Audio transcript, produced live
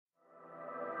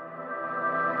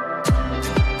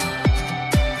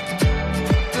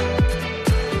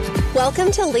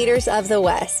Welcome to Leaders of the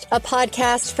West, a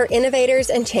podcast for innovators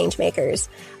and changemakers.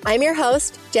 I'm your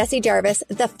host, Jessie Jarvis,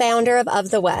 the founder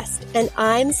of the West, and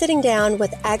I'm sitting down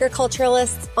with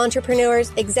agriculturalists,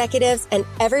 entrepreneurs, executives, and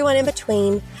everyone in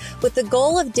between with the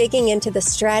goal of digging into the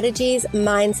strategies,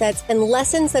 mindsets, and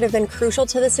lessons that have been crucial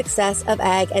to the success of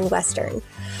ag and Western.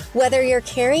 Whether you're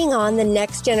carrying on the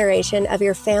next generation of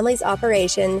your family's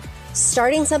operation,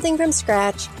 starting something from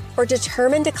scratch, or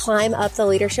determined to climb up the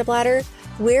leadership ladder,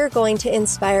 we're going to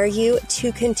inspire you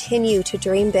to continue to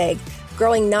dream big,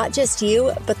 growing not just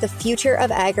you, but the future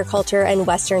of agriculture and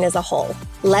Western as a whole.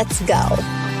 Let's go.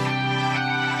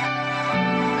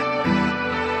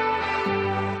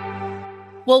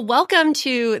 Well, welcome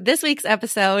to this week's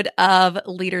episode of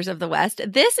Leaders of the West.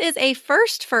 This is a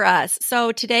first for us.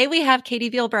 So today we have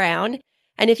Beal Brown.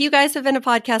 And if you guys have been a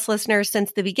podcast listener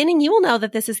since the beginning, you will know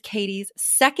that this is Katie's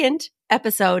second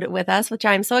episode with us, which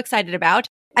I'm so excited about.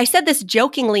 I said this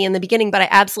jokingly in the beginning, but I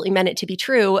absolutely meant it to be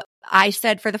true. I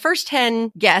said for the first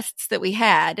 10 guests that we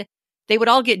had, they would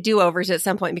all get do-overs at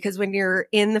some point, because when you're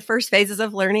in the first phases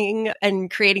of learning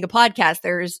and creating a podcast,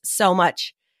 there's so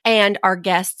much. And our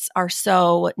guests are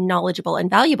so knowledgeable and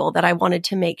valuable that I wanted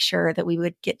to make sure that we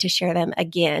would get to share them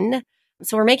again.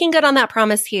 So we're making good on that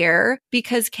promise here,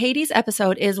 because Katie's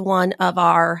episode is one of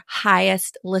our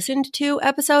highest listened to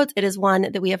episodes. It is one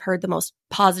that we have heard the most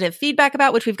positive feedback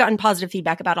about, which we've gotten positive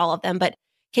feedback about all of them. But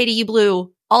Katie, you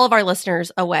blew all of our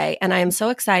listeners away. And I am so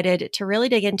excited to really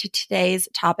dig into today's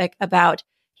topic about,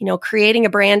 creating a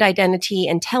brand identity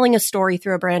and telling a story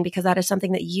through a brand, because that is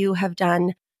something that you have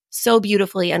done so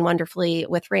beautifully and wonderfully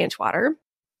with Ranch Water.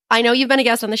 I know you've been a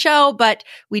guest on the show, but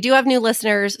we do have new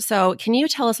listeners. So can you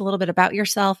tell us a little bit about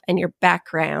yourself and your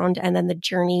background, and then the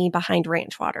journey behind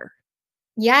Ranch Water?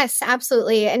 Yes,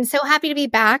 absolutely. And so happy to be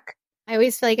back. I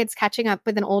always feel like it's catching up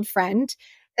with an old friend.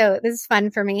 So this is fun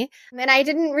for me. And I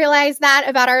didn't realize that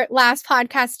about our last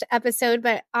podcast episode,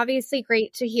 but obviously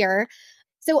great to hear.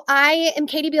 So I am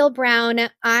Beal Brown.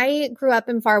 I grew up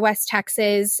in far west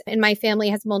Texas, and my family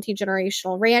has a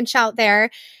multi-generational ranch out there.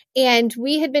 And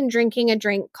we had been drinking a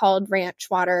drink called Ranch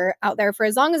Water out there for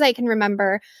as long as I can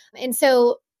remember. And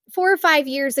so 4 or 5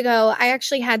 years ago, I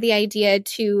actually had the idea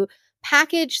to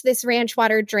package this Ranch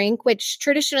Water drink, which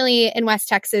traditionally in West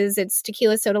Texas, it's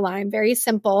tequila, soda, lime, very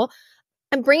simple,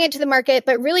 and bring it to the market,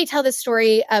 but really tell the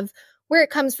story of where it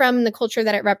comes from, the culture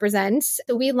that it represents.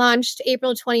 So we launched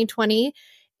April 2020,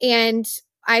 and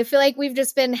I feel like we've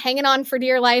just been hanging on for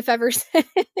dear life ever since.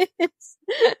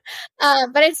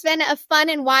 But it's been a fun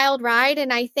and wild ride.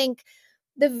 And I think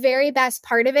the very best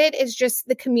part of it is just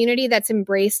the community that's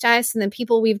embraced us and the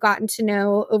people we've gotten to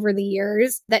know over the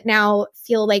years that now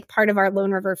feel like part of our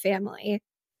Lone River family.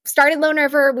 Started Lone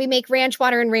River, we make Ranch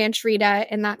Water and Ranch Rita,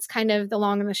 and that's kind of the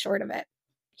long and the short of it.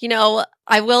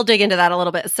 I will dig into that a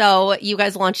little bit. So you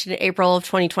guys launched in April of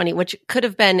 2020, which could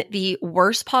have been the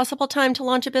worst possible time to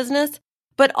launch a business,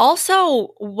 but also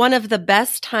one of the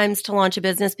best times to launch a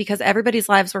business, because everybody's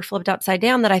lives were flipped upside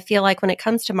down. That I feel like when it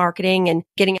comes to marketing and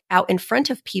getting out in front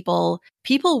of people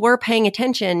were paying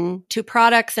attention to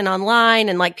products and online,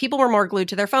 and people were more glued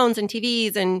to their phones and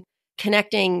TVs and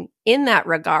connecting in that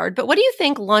regard. But what do you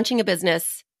think launching a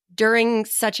business during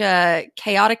such a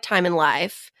chaotic time in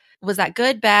life? Was that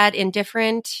good, bad,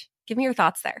 indifferent? Give me your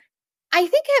thoughts there. I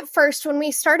think at first, when we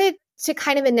started to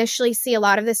kind of initially see a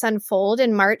lot of this unfold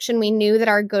in March, and we knew that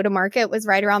our go-to-market was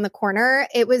right around the corner,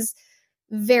 it was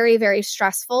very, very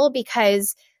stressful,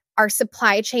 because our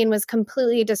supply chain was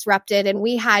completely disrupted, and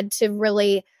we had to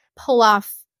really pull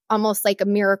off almost like a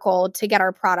miracle to get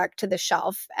our product to the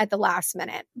shelf at the last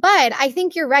minute. But I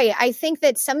think you're right. I think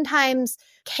that sometimes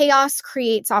chaos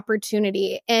creates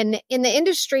opportunity. And in the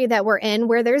industry that we're in,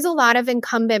 where there's a lot of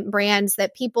incumbent brands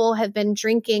that people have been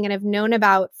drinking and have known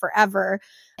about forever,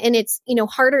 and it's,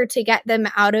 harder to get them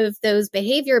out of those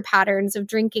behavior patterns of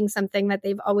drinking something that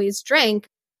they've always drank,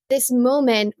 this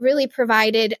moment really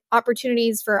provided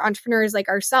opportunities for entrepreneurs like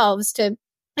ourselves to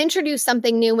introduce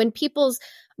something new when people's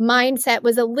mindset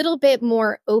was a little bit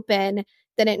more open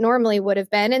than it normally would have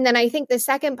been. And then I think the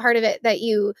second part of it that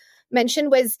you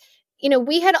mentioned was,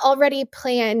 we had already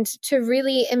planned to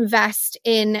really invest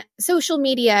in social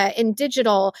media and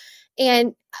digital,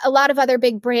 and a lot of other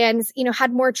big brands,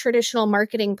 had more traditional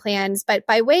marketing plans. But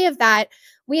by way of that,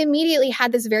 we immediately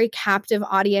had this very captive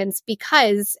audience,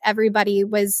 because everybody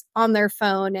was on their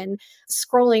phone and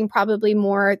scrolling probably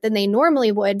more than they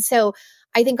normally would. So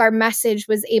I think our message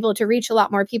was able to reach a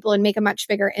lot more people and make a much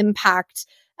bigger impact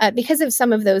because of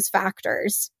some of those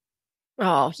factors.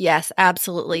 Oh, yes,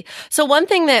 absolutely. So one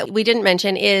thing that we didn't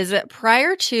mention is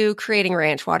prior to creating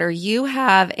Ranch Water, you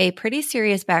have a pretty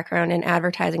serious background in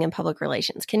advertising and public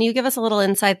relations. Can you give us a little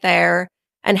insight there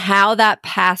and how that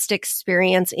past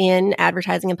experience in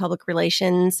advertising and public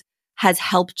relations has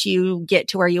helped you get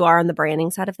to where you are on the branding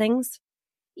side of things?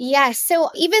 Yes. So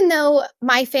even though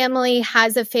my family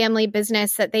has a family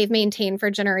business that they've maintained for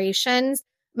generations,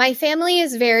 my family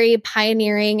is very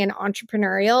pioneering and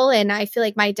entrepreneurial. And I feel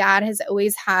like my dad has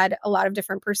always had a lot of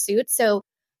different pursuits. So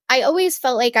I always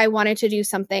felt like I wanted to do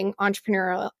something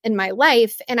entrepreneurial in my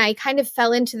life. And I kind of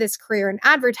fell into this career in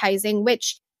advertising,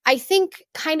 which I think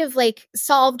kind of like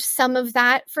solved some of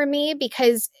that for me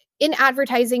because in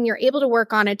advertising, you're able to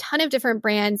work on a ton of different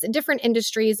brands and different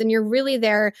industries, and you're really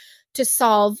there to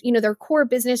solve, their core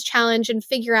business challenge and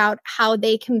figure out how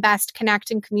they can best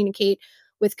connect and communicate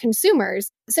with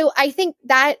consumers. So I think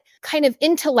that kind of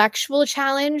intellectual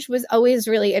challenge was always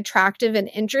really attractive and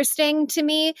interesting to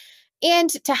me. And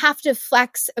to have to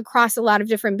flex across a lot of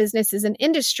different businesses and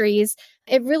industries,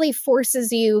 it really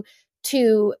forces you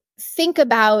to think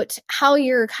about how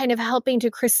you're kind of helping to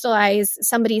crystallize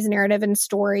somebody's narrative and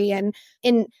story and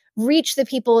reach the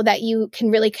people that you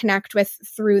can really connect with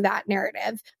through that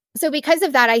narrative. So because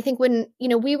of that, I think when,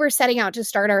 we were setting out to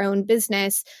start our own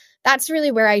business, that's really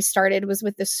where I started was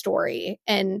with the story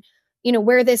and,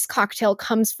 where this cocktail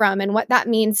comes from and what that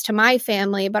means to my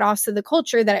family, but also the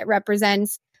culture that it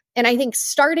represents. And I think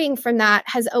starting from that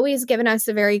has always given us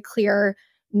a very clear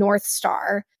North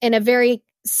Star and a very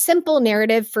simple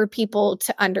narrative for people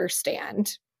to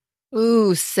understand.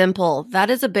 Ooh, simple. That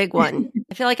is a big one.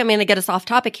 I feel like I'm going to get us off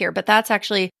topic here, but that's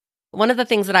actually one of the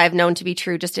things that I've known to be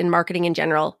true just in marketing in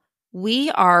general.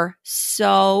 We are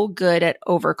so good at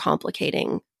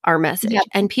overcomplicating our message. Yep.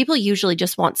 And people usually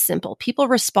just want simple. People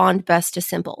respond best to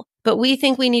simple. But we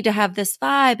think we need to have this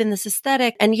vibe and this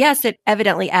aesthetic. And yes, it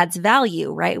evidently adds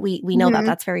value, right? We know that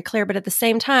that's very clear. But at the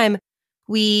same time,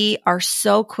 we are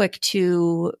so quick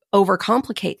to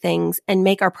overcomplicate things and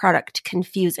make our product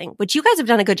confusing, which you guys have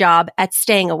done a good job at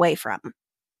staying away from.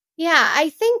 Yeah, I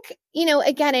think,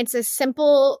 again, it's a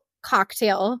simple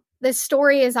cocktail. The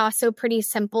story is also pretty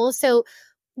simple. So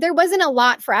there wasn't a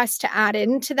lot for us to add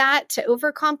into that to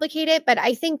overcomplicate it. But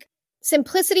I think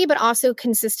simplicity, but also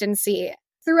consistency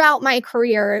throughout my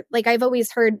career. Like I've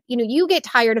always heard, you get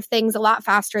tired of things a lot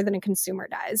faster than a consumer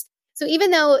does. So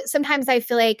even though sometimes I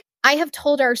feel like I have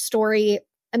told our story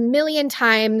a million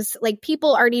times, like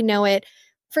people already know it,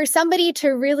 for somebody to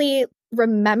really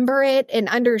remember it and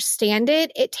understand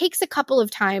it, it takes a couple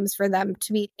of times for them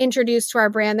to be introduced to our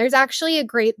brand. There's actually a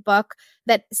great book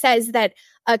that says that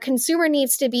a consumer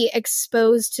needs to be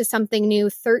exposed to something new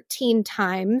 13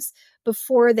 times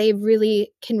before they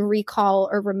really can recall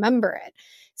or remember it.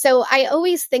 So I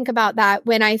always think about that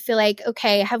when I feel like,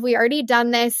 okay, have we already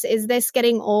done this? Is this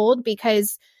getting old?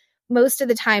 Because most of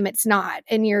the time it's not.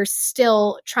 And you're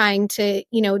still trying to,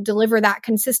 deliver that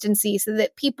consistency so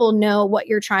that people know what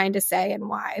you're trying to say and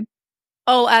why.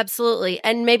 Oh, absolutely.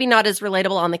 And maybe not as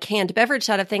relatable on the canned beverage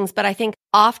side of things, but I think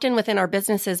often within our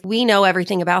businesses, we know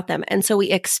everything about them. And so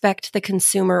we expect the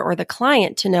consumer or the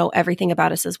client to know everything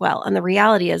about us as well. And the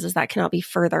reality is that cannot be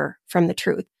further from the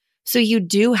truth. So you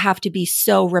do have to be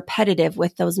so repetitive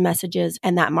with those messages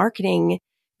and that marketing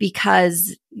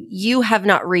because you have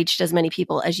not reached as many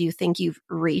people as you think you've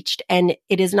reached. And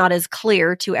it is not as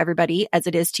clear to everybody as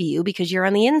it is to you because you're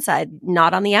on the inside,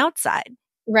 not on the outside.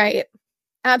 Right.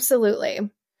 Absolutely.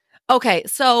 Okay,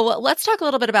 so let's talk a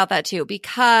little bit about that too,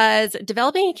 because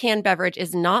developing a canned beverage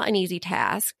is not an easy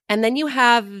task. And then you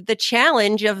have the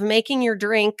challenge of making your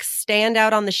drink stand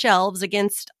out on the shelves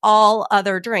against all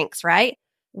other drinks, right?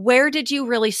 Where did you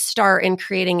really start in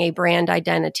creating a brand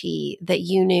identity that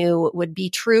you knew would be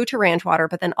true to Ranch Water,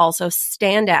 but then also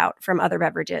stand out from other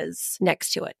beverages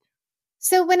next to it?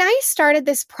 So when I started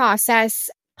this process,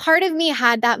 part of me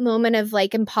had that moment of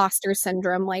like imposter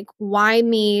syndrome, like, why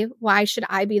me? Why should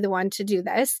I be the one to do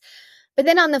this? But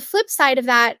then on the flip side of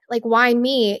that, like, why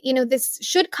me? This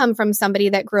should come from somebody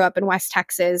that grew up in West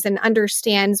Texas and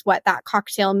understands what that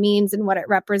cocktail means and what it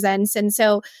represents. And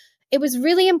so it was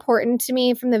really important to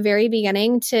me from the very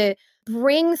beginning to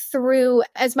bring through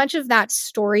as much of that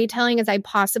storytelling as I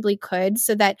possibly could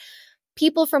so that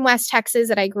people from West Texas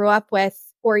that I grew up with,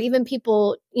 or even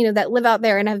people, that live out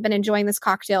there and have been enjoying this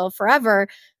cocktail forever,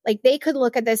 like they could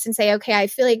look at this and say, okay, I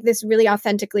feel like this really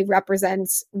authentically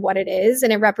represents what it is.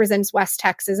 And it represents West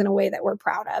Texas in a way that we're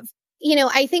proud of.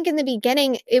 I think in the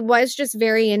beginning, it was just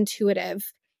very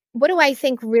intuitive. What do I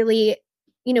think really,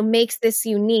 makes this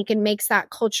unique and makes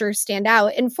that culture stand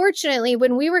out? And fortunately,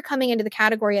 when we were coming into the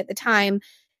category at the time,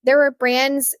 there were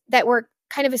brands that were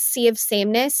kind of a sea of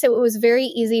sameness. So it was very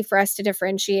easy for us to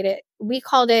differentiate it. We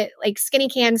called it like skinny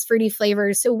cans, fruity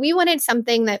flavors. So we wanted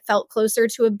something that felt closer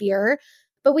to a beer,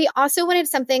 but we also wanted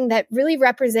something that really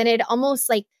represented almost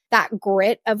like that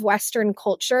grit of Western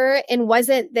culture and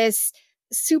wasn't this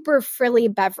super frilly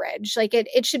beverage. Like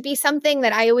it should be something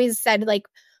that I always said, like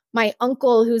my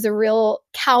uncle, who's a real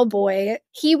cowboy,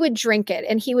 he would drink it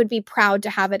and he would be proud to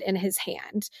have it in his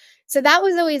hand. So that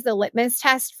was always the litmus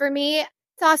test for me.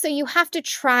 It's also, you have to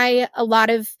try a lot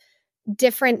of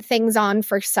different things on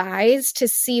for size to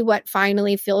see what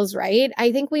finally feels right.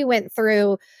 I think we went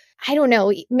through, I don't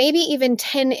know, maybe even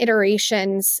 10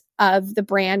 iterations of the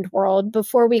brand world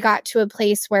before we got to a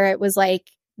place where it was like,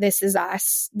 this is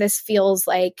us. This feels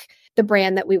like the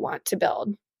brand that we want to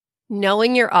build.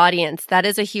 Knowing your audience, that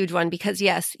is a huge one because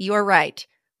yes, you are right.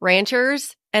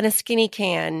 Ranchers and a skinny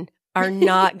can are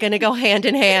not going to go hand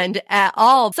in hand at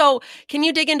all. So can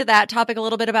you dig into that topic a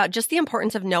little bit about just the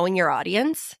importance of knowing your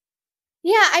audience?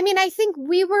 Yeah, I mean, I think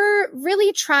we were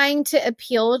really trying to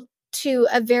appeal to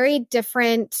a very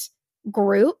different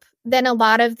group than a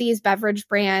lot of these beverage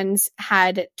brands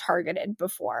had targeted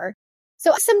before.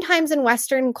 So sometimes in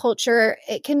Western culture,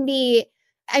 it can be,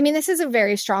 I mean, this is a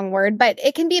very strong word, but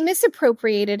it can be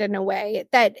misappropriated in a way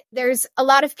that there's a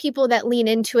lot of people that lean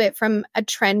into it from a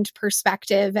trend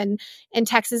perspective. And in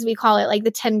Texas, we call it like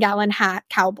the 10-gallon hat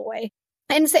cowboy.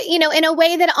 And so, you know, in a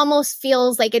way that almost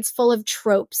feels like it's full of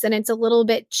tropes and it's a little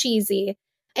bit cheesy.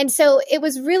 And so it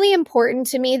was really important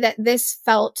to me that this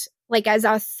felt like as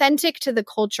authentic to the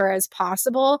culture as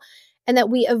possible and that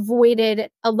we avoided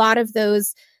a lot of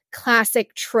those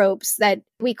classic tropes that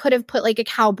we could have put like a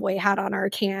cowboy hat on our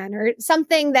can or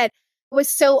something that was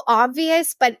so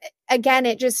obvious. But again,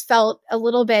 it just felt a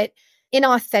little bit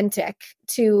inauthentic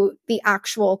to the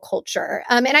actual culture.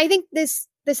 And I think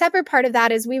the separate part of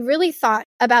that is we really thought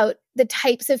about the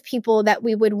types of people that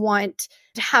we would want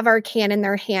to have our can in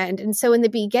their hand. And so in the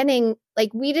beginning,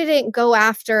 like we didn't go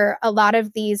after a lot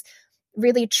of these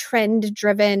really trend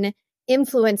driven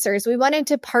influencers. We wanted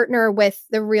to partner with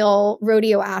the real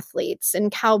rodeo athletes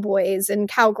and cowboys and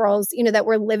cowgirls, you know, that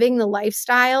were living the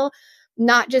lifestyle,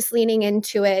 not just leaning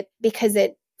into it because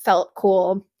it felt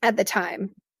cool at the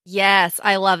time. Yes,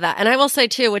 I love that. And I will say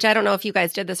too, which I don't know if you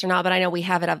guys did this or not, but I know we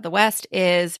have it of the West,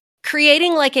 is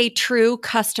creating like a true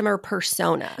customer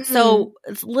persona. Mm-hmm. So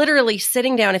it's literally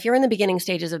sitting down. If you're in the beginning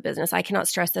stages of business, I cannot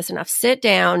stress this enough. Sit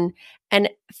down and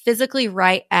physically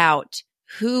write out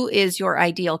who is your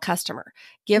ideal customer.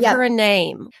 Give her a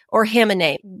name or him a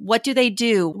name. What do they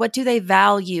do? What do they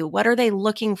value? What are they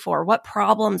looking for? What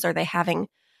problems are they having?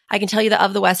 I can tell you that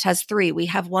Of the West has 3. We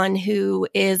have one who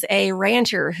is a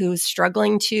rancher who's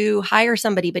struggling to hire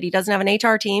somebody, but he doesn't have an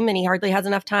HR team and he hardly has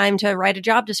enough time to write a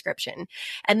job description.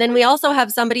 And then we also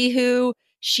have somebody who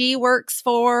she works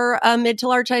for a mid to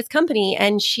large size company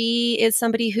and she is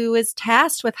somebody who is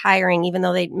tasked with hiring, even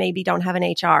though they maybe don't have an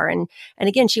HR. And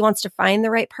again, she wants to find the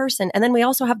right person. And then we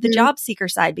also have the job seeker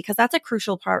side because that's a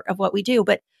crucial part of what we do.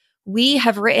 But we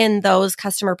have written those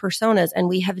customer personas and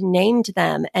we have named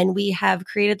them and we have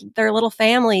created their little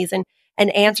families and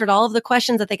answered all of the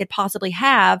questions that they could possibly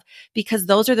have because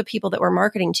those are the people that we're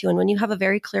marketing to. And when you have a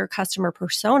very clear customer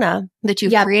persona that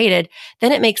you've created,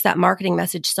 then it makes that marketing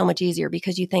message so much easier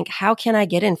because you think, how can I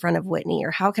get in front of Whitney or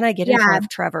how can I get in front of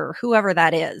Trevor or whoever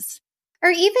that is?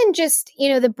 Or even just, you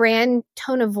know, the brand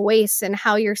tone of voice and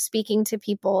how you're speaking to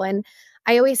people. And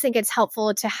I always think it's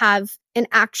helpful to have an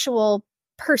actual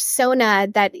persona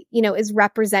that, you know, is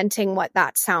representing what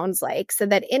that sounds like so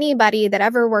that anybody that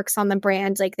ever works on the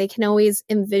brand, like they can always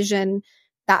envision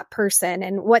that person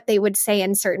and what they would say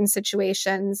in certain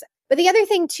situations. But the other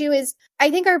thing too is I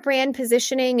think our brand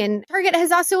positioning and target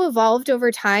has also evolved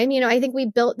over time. You know, I think we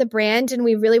built the brand and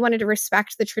we really wanted to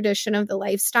respect the tradition of the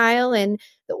lifestyle and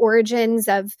the origins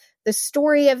of the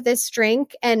story of this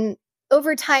drink. And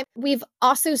over time, we've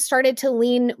also started to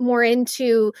lean more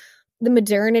into the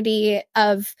modernity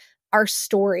of our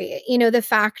story. You know, the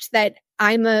fact that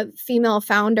I'm a female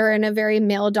founder in a very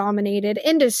male dominated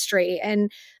industry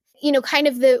and, you know, kind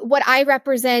of what I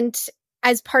represent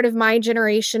as part of my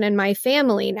generation and my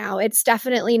family now. It's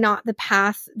definitely not the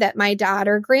path that my dad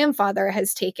or grandfather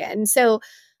has taken. So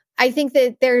I think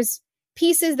that there's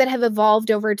pieces that have evolved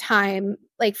over time.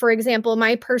 Like, for example,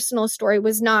 my personal story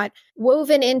was not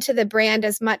woven into the brand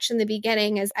as much in the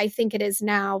beginning as I think it is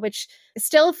now, which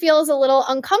still feels a little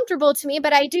uncomfortable to me.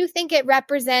 But I do think it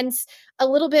represents a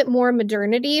little bit more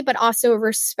modernity, but also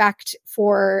respect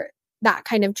for that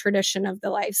kind of tradition of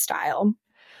the lifestyle.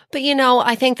 But, you know,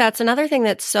 I think that's another thing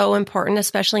that's so important,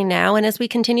 especially now. And as we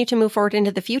continue to move forward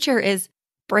into the future is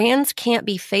brands can't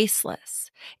be faceless.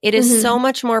 It is so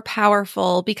much more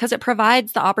powerful because it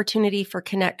provides the opportunity for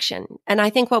connection. And I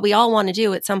think what we all want to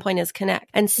do at some point is connect.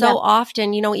 And so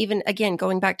often, even again,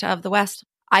 going back to Of the West,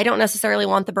 I don't necessarily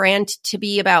want the brand to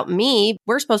be about me.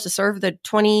 We're supposed to serve the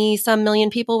 20 some million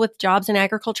people with jobs in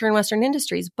agriculture and Western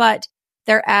industries, but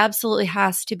there absolutely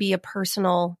has to be a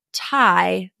personal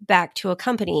tie back to a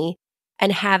company.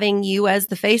 And having you as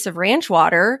the face of Ranch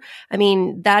Water, I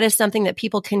mean, that is something that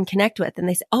people can connect with. And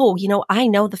they say, oh, I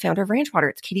know the founder of Ranch Water.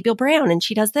 It's Katie Beal Brown, and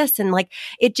she does this. And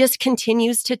it just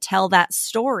continues to tell that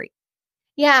story.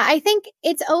 Yeah, I think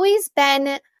it's always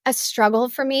been a struggle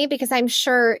for me because I'm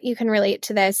sure you can relate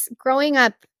to this. Growing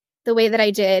up the way that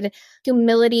I did,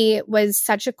 humility was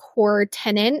such a core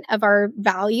tenet of our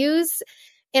values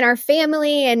in our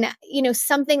family and,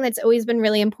 something that's always been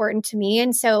really important to me.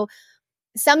 And so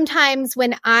sometimes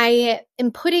when I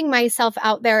am putting myself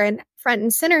out there and front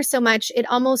and center so much, it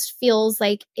almost feels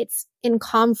like it's in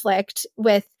conflict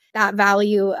with that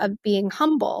value of being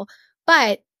humble.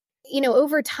 But,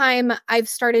 over time, I've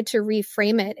started to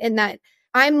reframe it in that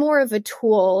I'm more of a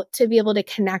tool to be able to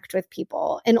connect with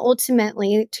people. And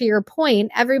ultimately, to your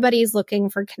point, everybody's looking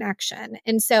for connection.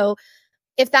 And so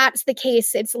if that's the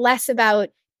case, it's less about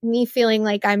me feeling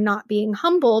like I'm not being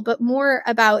humble, but more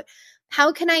about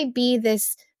how can I be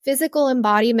this physical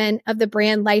embodiment of the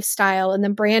brand lifestyle and the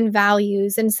brand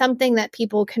values and something that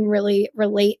people can really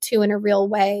relate to in a real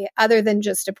way other than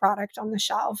just a product on the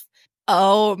shelf.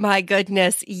 Oh my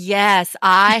goodness. Yes.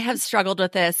 I have struggled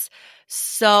with this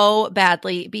so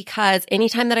badly because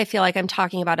anytime that I feel like I'm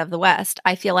talking about Of the West,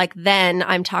 I feel like then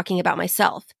I'm talking about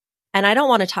myself. And I don't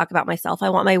want to talk about myself. I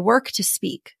want my work to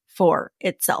speak for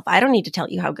itself. I don't need to tell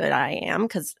you how good I am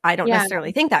because I don't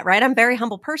necessarily think that, right? I'm a very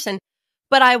humble person,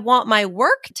 but I want my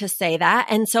work to say that.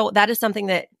 And so that is something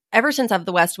that ever since Of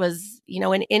the West was,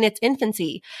 in its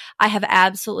infancy, I have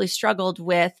absolutely struggled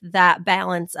with that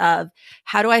balance of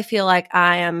how do I feel like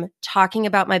I am talking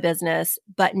about my business,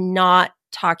 but not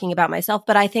talking about myself.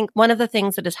 But I think one of the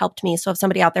things that has helped me, so if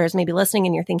somebody out there is maybe listening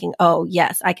and you're thinking, oh,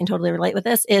 yes, I can totally relate with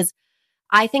this, is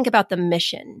I think about the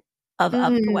mission of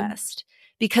the West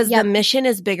because the mission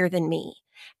is bigger than me.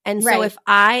 And so if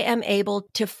I am able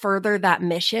to further that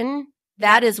mission,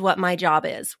 that is what my job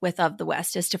is with Of the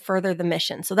West, is to further the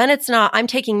mission. So then it's not, I'm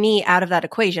taking me out of that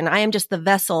equation. I am just the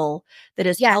vessel that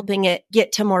is helping it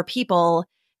get to more people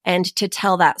and to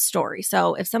tell that story.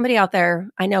 So if somebody out there,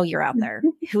 I know you're out there,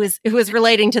 who is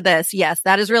relating to this, yes,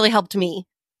 that has really helped me.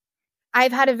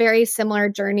 I've had a very similar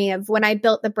journey of when I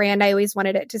built the brand, I always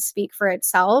wanted it to speak for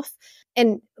itself.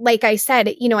 And like I said,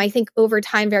 I think over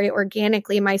time, very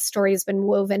organically, my story has been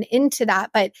woven into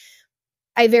that. But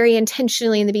I very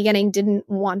intentionally in the beginning didn't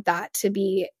want that to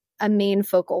be a main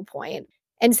focal point.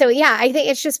 And so, I think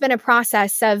it's just been a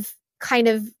process of kind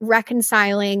of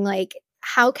reconciling, like,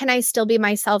 how can I still be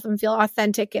myself and feel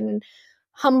authentic and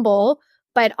humble,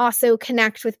 but also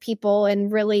connect with people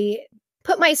and really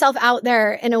put myself out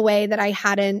there in a way that I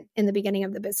hadn't in the beginning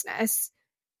of the business.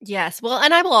 Yes. Well,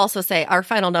 and I will also say our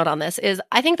final note on this is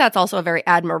I think that's also a very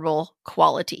admirable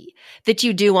quality that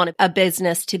you do want a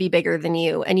business to be bigger than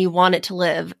you and you want it to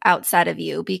live outside of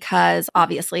you because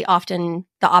obviously often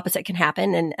the opposite can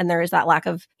happen and there is that lack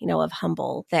of, of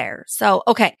humble there. So,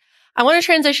 okay. I want to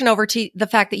transition over to the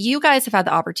fact that you guys have had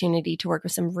the opportunity to work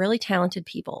with some really talented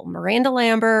people. Miranda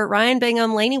Lambert, Ryan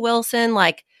Bingham, Lainey Wilson,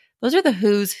 those are the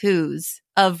who's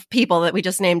of people that we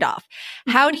just named off.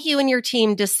 How do you and your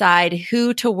team decide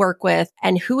who to work with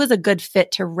and who is a good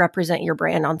fit to represent your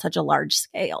brand on such a large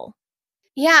scale?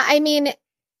 Yeah, I mean,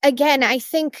 again, I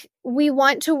think we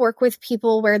want to work with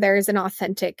people where there's an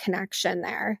authentic connection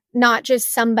there, not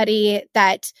just somebody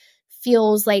that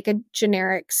feels like a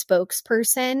generic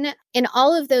spokesperson. And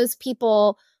all of those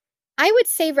people, I would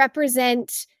say,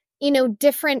 represent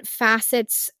different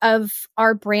facets of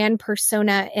our brand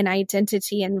persona and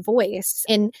identity and voice.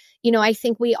 And, I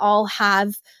think we all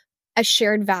have a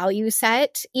shared value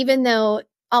set, even though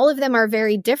all of them are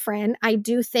very different. I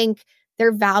do think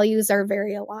their values are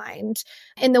very aligned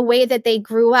in the way that they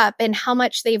grew up and how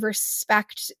much they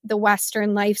respect the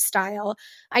Western lifestyle.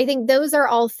 I think those are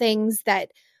all things that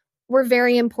were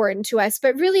very important to us.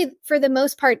 But really, for the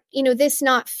most part, this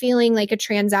not feeling like a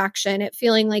transaction, it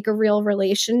feeling like a real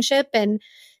relationship and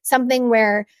something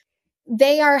where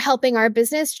they are helping our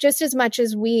business just as much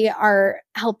as we are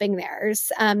helping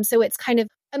theirs. So it's kind of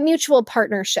a mutual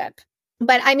partnership.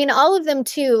 But I mean, all of them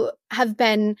too have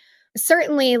been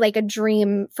certainly like a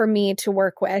dream for me to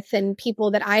work with and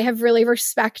people that I have really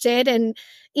respected. And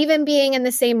even being in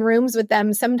the same rooms with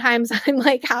them, sometimes I'm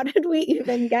like, how did we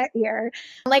even get here?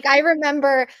 Like, I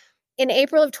remember in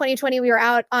April of 2020, we were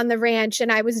out on the ranch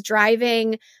and I was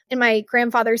driving in my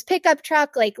grandfather's pickup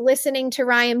truck, like listening to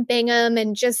Ryan Bingham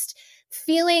and just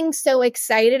feeling so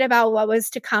excited about what was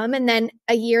to come. And then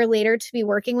a year later to be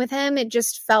working with him, it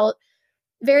just felt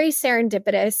very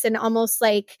serendipitous and almost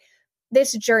like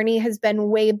this journey has been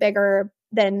way bigger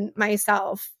than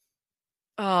myself.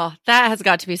 Oh, that has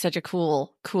got to be such a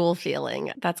cool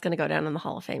feeling. That's going to go down in the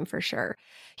Hall of Fame for sure.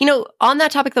 You know, on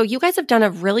that topic though, you guys have done a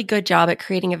really good job at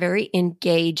creating a very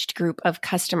engaged group of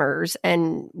customers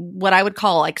and what I would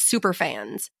call like super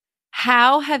fans.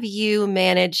 How have you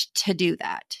managed to do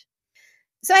that?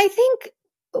 So I think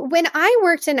when I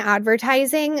worked in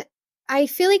advertising, I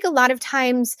feel like a lot of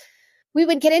times we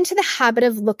would get into the habit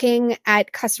of looking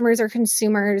at customers or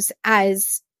consumers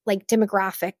as like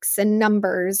demographics and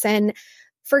numbers and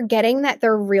forgetting that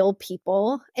they're real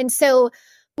people. And so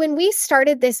when we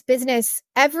started this business,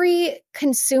 every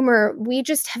consumer, we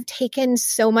just have taken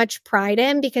so much pride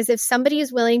in, because if somebody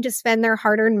is willing to spend their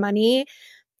hard-earned money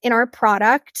in our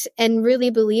product and really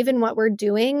believe in what we're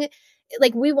doing,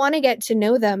 like we want to get to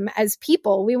know them as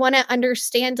people. We want to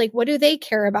understand, like, what do they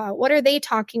care about? What are they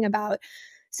talking about?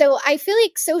 So I feel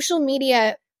like social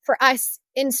media for us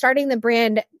in starting the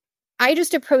brand, I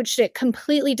just approached it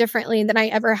completely differently than I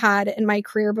ever had in my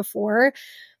career before.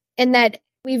 And that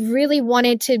we've really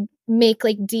wanted to make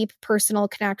like deep personal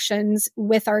connections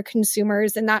with our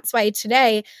consumers. And that's why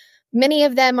today, many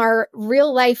of them are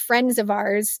real life friends of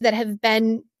ours that have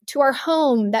been to our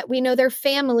home, that we know their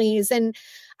families. And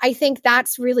I think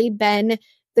that's really been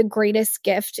the greatest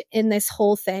gift in this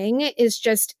whole thing, is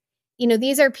just, you know,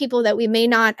 these are people that we may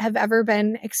not have ever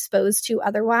been exposed to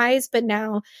otherwise, but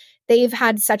now they've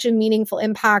had such a meaningful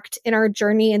impact in our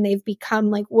journey and they've become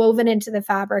like woven into the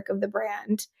fabric of the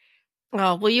brand.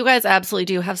 Oh, well, you guys absolutely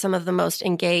do have some of the most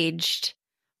engaged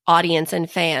audience and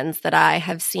fans that I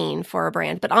have seen for a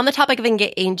brand. But on the topic of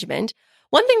engagement,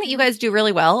 one thing that you guys do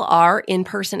really well are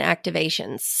in-person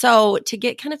activations. So to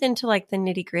get kind of into like the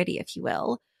nitty-gritty, if you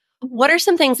will, what are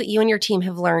some things that you and your team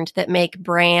have learned that make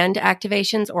brand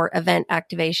activations or event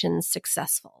activations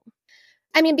successful?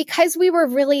 I mean, because we were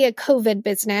really a COVID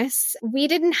business, we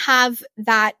didn't have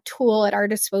that tool at our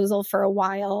disposal for a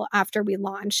while after we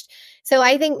launched. So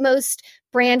I think most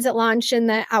brands that launch in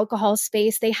the alcohol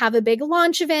space, they have a big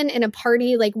launch event and a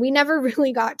party. Like we never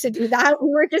really got to do that.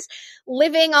 We were just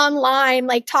living online,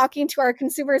 like talking to our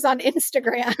consumers on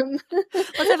Instagram.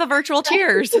 Let's have a virtual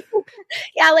cheers.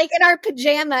 Yeah, like in our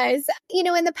pajamas. You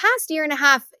know, in the past year and a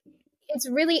half, it's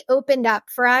really opened up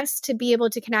for us to be able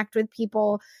to connect with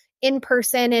people in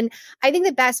person. And I think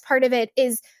the best part of it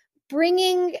is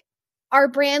bringing our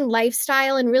brand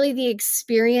lifestyle and really the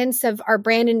experience of our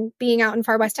brand and being out in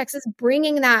Far West Texas,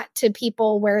 bringing that to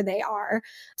people where they are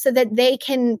so that they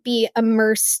can be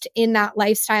immersed in that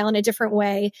lifestyle in a different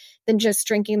way than just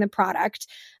drinking the product.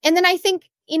 And then I think,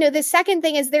 you know, the second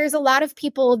thing is there's a lot of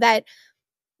people that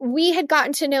we had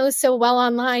gotten to know so well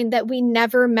online that we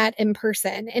never met in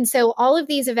person. And so all of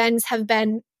these events have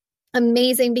been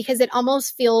amazing because it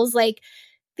almost feels like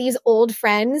these old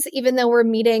friends, even though we're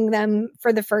meeting them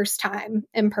for the first time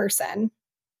in person.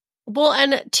 Well,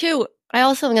 and two, I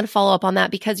also am going to follow up on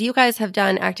that because you guys have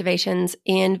done activations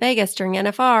in Vegas during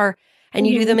NFR and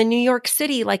you do them in New York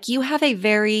City. Like you have a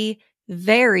very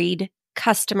varied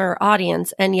customer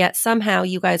audience, and yet somehow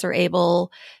you guys are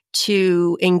able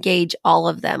to engage all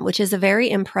of them, which is a very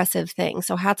impressive thing.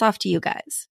 So hats off to you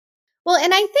guys. Well,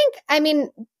 and I think, I mean,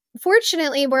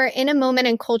 fortunately, we're in a moment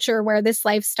in culture where this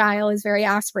lifestyle is very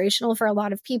aspirational for a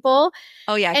lot of people.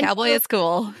 Oh, yeah. And cowboy is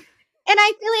cool. And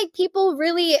I feel like people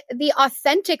really, the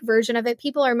authentic version of it,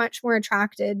 people are much more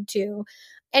attracted to.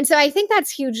 And so I think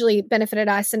that's hugely benefited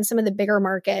us in some of the bigger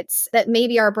markets that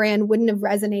maybe our brand wouldn't have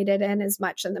resonated in as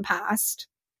much in the past.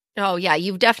 Oh, yeah.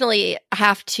 You definitely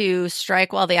have to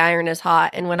strike while the iron is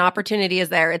hot. And when opportunity is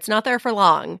there, it's not there for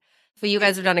long. So you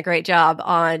guys have done a great job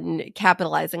on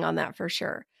capitalizing on that for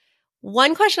sure.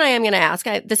 One question I am going to ask,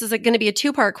 this is going to be a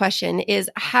two-part question, is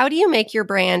how do you make your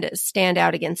brand stand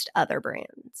out against other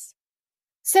brands?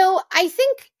 So I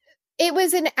think it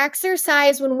was an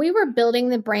exercise when we were building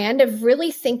the brand of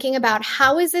really thinking about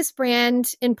how is this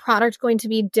brand and product going to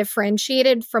be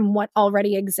differentiated from what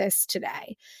already exists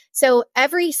today. So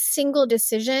every single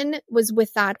decision was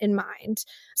with that in mind,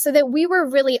 so that we were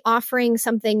really offering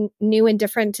something new and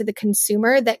different to the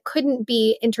consumer that couldn't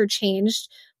be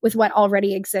interchanged with what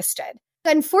already existed.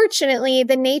 Unfortunately,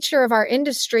 the nature of our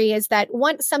industry is that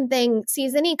once something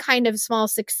sees any kind of small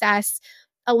success,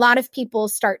 a lot of people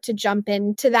start to jump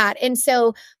into that. And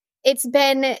so it's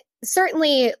been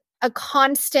certainly a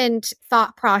constant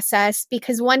thought process,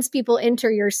 because once people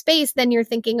enter your space, then you're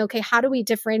thinking, okay, how do we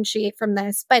differentiate from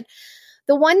this? But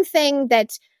the one thing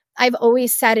that I've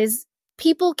always said is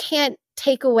people can't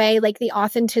take away like the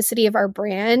authenticity of our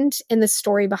brand and the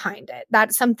story behind it.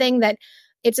 That's something that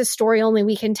it's a story only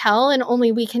we can tell, and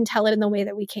only we can tell it in the way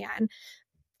that we can.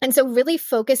 And so really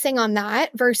focusing on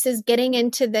that versus getting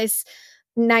into this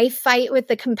knife fight with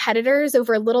the competitors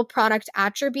over little product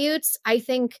attributes, I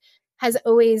think has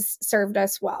always served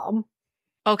us well.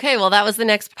 Okay, well, that was the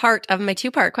next part of my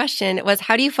two-part question was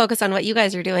how do you focus on what you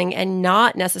guys are doing and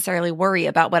not necessarily worry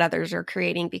about what others are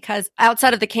creating? Because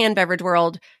outside of the canned beverage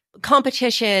world,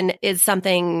 competition is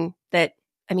something that,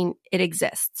 I mean, it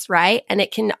exists, right? And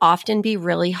it can often be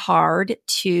really hard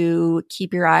to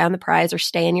keep your eye on the prize or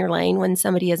stay in your lane when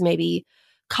somebody has maybe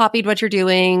copied what you're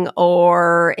doing,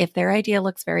 or if their idea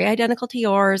looks very identical to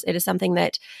yours. It is something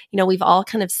that, we've all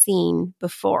kind of seen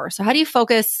before. So how do you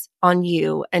focus on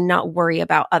you and not worry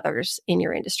about others in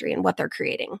your industry and what they're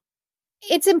creating?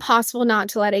 It's impossible not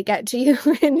to let it get to you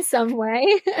in some way.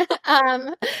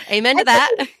 Amen to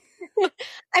that.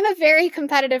 I'm a very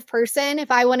competitive person.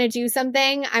 If I want to do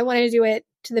something, I want to do it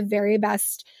to the very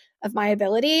best of my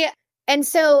ability. And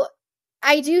so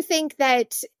I do think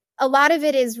that a lot of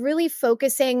it is really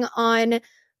focusing on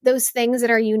those things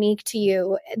that are unique to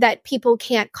you that people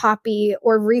can't copy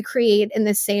or recreate in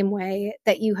the same way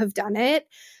that you have done it.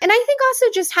 And I think also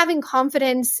just having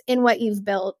confidence in what you've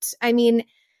built. I mean,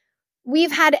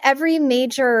 we've had every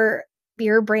major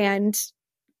beer brand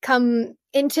come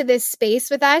into this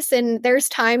space with us. And there's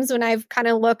times when I've kind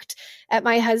of looked at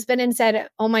my husband and said,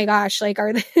 oh my gosh, like,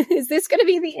 is this going to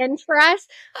be the end for us?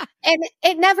 And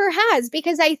it never has,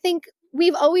 because I think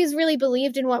we've always really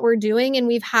believed in what we're doing. And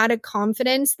we've had a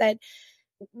confidence that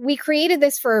we created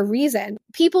this for a reason.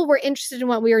 People were interested in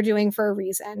what we were doing for a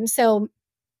reason. So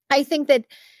I think that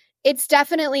it's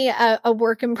definitely a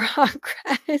work in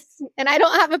progress. And I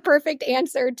don't have a perfect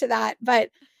answer to that.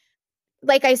 But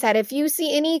like I said, if you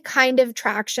see any kind of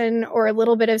traction or a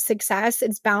little bit of success,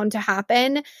 it's bound to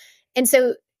happen. And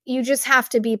so you just have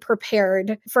to be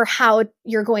prepared for how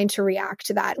you're going to react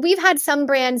to that. We've had some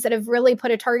brands that have really put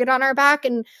a target on our back,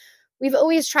 and we've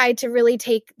always tried to really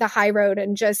take the high road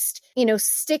and just,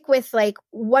 stick with like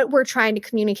what we're trying to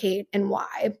communicate and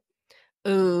why.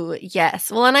 Ooh, yes.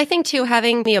 Well, and I think too,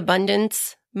 having the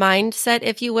abundance mindset,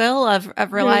 if you will,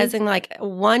 of realizing like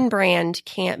one brand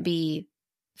can't be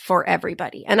for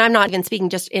everybody. And I'm not even speaking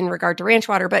just in regard to ranch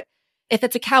water, but if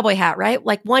it's a cowboy hat, right?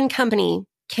 Like one company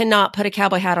cannot put a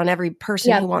cowboy hat on every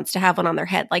person who wants to have one on their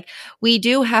head. Like we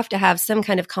do have to have some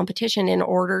kind of competition in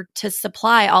order to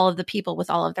supply all of the people with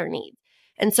all of their needs.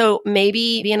 And so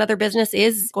maybe another business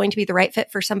is going to be the right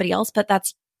fit for somebody else, but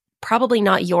that's probably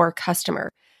not your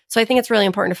customer. So I think it's really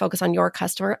important to focus on your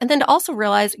customer, and then to also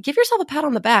realize, give yourself a pat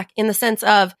on the back in the sense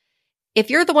of if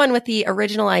you're the one with the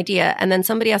original idea and then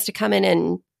somebody has to come in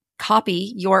and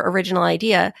copy your original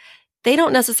idea, they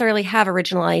don't necessarily have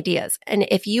original ideas. And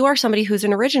if you are somebody who's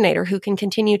an originator who can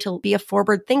continue to be a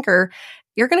forward thinker,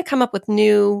 you're going to come up with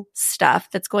new stuff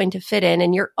that's going to fit in,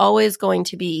 and you're always going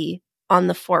to be on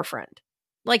the forefront.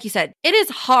 Like you said, it is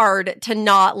hard to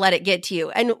not let it get to you.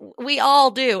 And we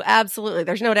all do. Absolutely.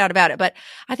 There's no doubt about it. But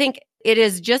I think it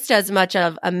is just as much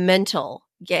of a mental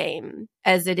game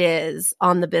as it is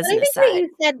on the business side. I think that you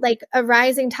said like a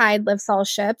rising tide lifts all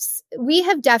ships. We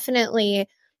have definitely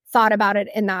thought about it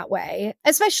in that way,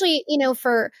 especially,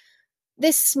 for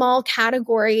this small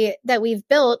category that we've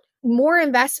built. More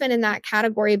investment in that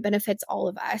category benefits all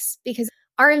of us because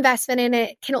our investment in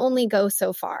it can only go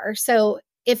so far. So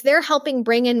if they're helping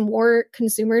bring in more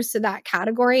consumers to that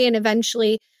category and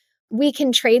eventually we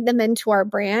can trade them into our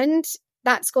brand,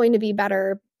 that's going to be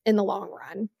better in the long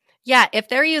run. Yeah, if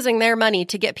they're using their money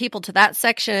to get people to that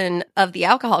section of the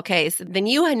alcohol case, then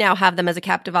you now have them as a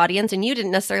captive audience and you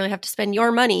didn't necessarily have to spend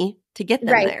your money to get them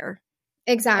there.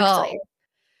 Exactly.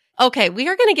 Oh. Okay, we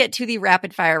are going to get to the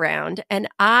rapid fire round, and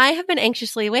I have been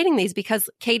anxiously awaiting these because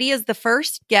Katie is the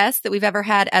first guest that we've ever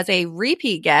had as a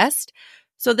repeat guest.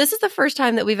 So this is the first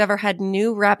time that we've ever had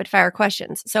new rapid fire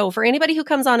questions. So for anybody who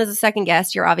comes on as a second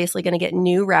guest, you're obviously going to get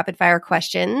new rapid fire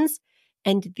questions.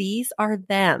 And these are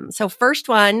them. So first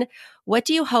one, what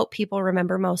do you hope people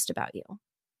remember most about you?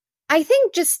 I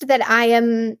think just that I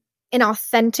am an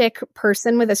authentic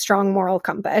person with a strong moral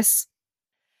compass.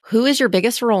 Who is your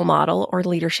biggest role model or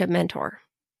leadership mentor?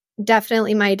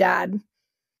 Definitely my dad.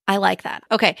 I like that.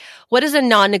 Okay. What is a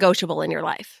non-negotiable in your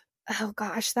life? Oh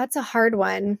gosh, that's a hard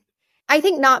one. I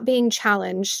think not being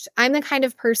challenged. I'm the kind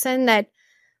of person that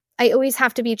I always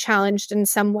have to be challenged in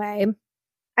some way.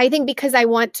 I think because I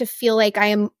want to feel like I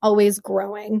am always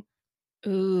growing.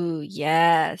 Ooh,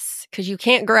 yes. Because you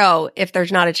can't grow if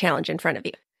there's not a challenge in front of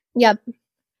you. Yep.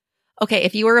 Okay,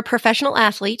 if you were a professional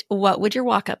athlete, what would your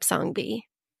walk-up song be?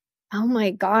 Oh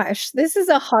my gosh, this is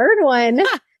a hard one.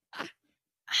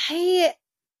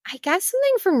 I guess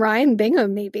something from Ryan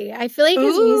Bingham, maybe. I feel like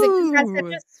his music just has such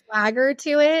Ooh. a swagger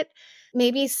to it.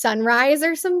 Maybe Sunrise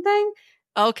or something.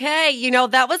 Okay,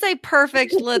 that was a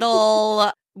perfect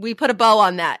little, we put a bow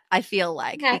on that, I feel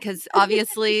like, Yeah. because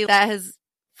obviously that has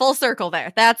full circle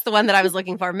there. That's the one that I was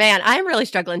looking for. Man, I'm really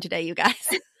struggling today, you guys.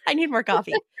 I need more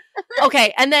coffee.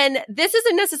 Okay, and then this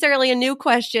isn't necessarily a new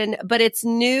question, but it's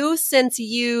new since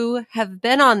you have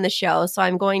been on the show, so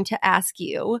I'm going to ask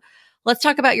you. Let's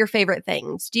talk about your favorite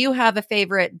things. Do you have a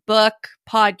favorite book,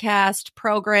 podcast,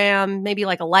 program, maybe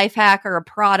like a life hack or a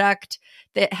product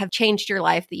that have changed your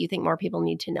life that you think more people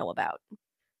need to know about?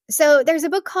 So there's a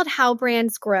book called How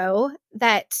Brands Grow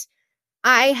that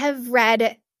I have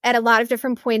read at a lot of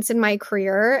different points in my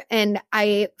career, and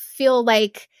I feel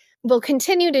like will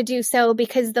continue to do so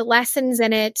because the lessons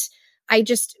in it, I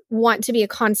just want to be a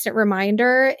constant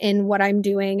reminder in what I'm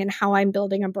doing and how I'm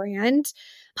building a brand.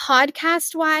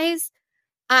 Podcast wise,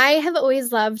 I have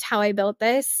always loved How I Built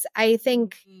This. I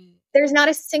think there's not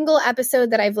a single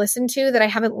episode that I've listened to that I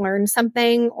haven't learned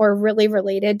something or really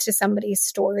related to somebody's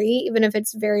story, even if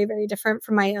it's very, very different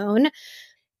from my own.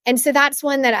 And so that's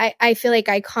one that I feel like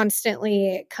I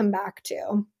constantly come back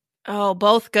to. Oh,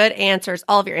 both good answers.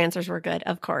 All of your answers were good,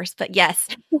 of course. But yes,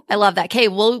 I love that. Okay,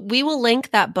 we will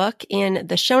link that book in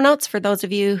the show notes for those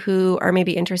of you who are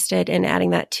maybe interested in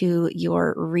adding that to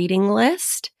your reading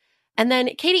list. And then,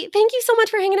 Katie, thank you so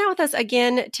much for hanging out with us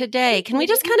again today. Can we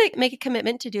just kind of make a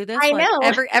commitment to do this? I know.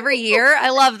 Every year? I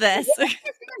love this. A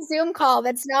Zoom call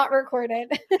that's not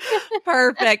recorded.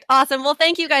 Perfect. Awesome. Well,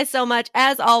 thank you guys so much.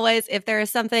 As always, if there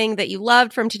is something that you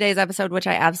loved from today's episode, which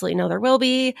I absolutely know there will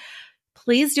be,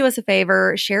 please do us a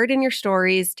favor, share it in your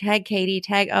stories, tag Katie,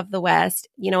 tag Of the West.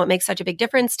 It makes such a big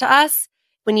difference to us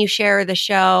when you share the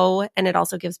show, and it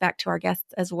also gives back to our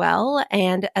guests as well.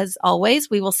 And as always,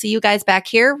 we will see you guys back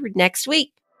here next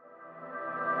week.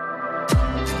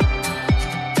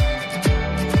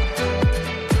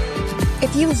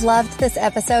 If you loved this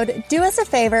episode, do us a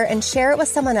favor and share it with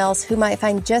someone else who might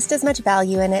find just as much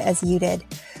value in it as you did.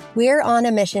 We're on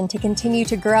a mission to continue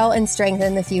to grow and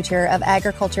strengthen the future of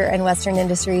agriculture and Western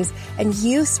industries, and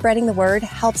you spreading the word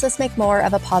helps us make more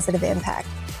of a positive impact.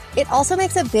 It also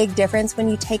makes a big difference when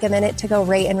you take a minute to go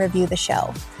rate and review the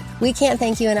show. We can't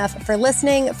thank you enough for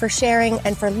listening, for sharing,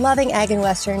 and for loving Ag and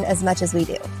Western as much as we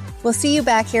do. We'll see you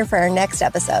back here for our next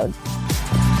episode.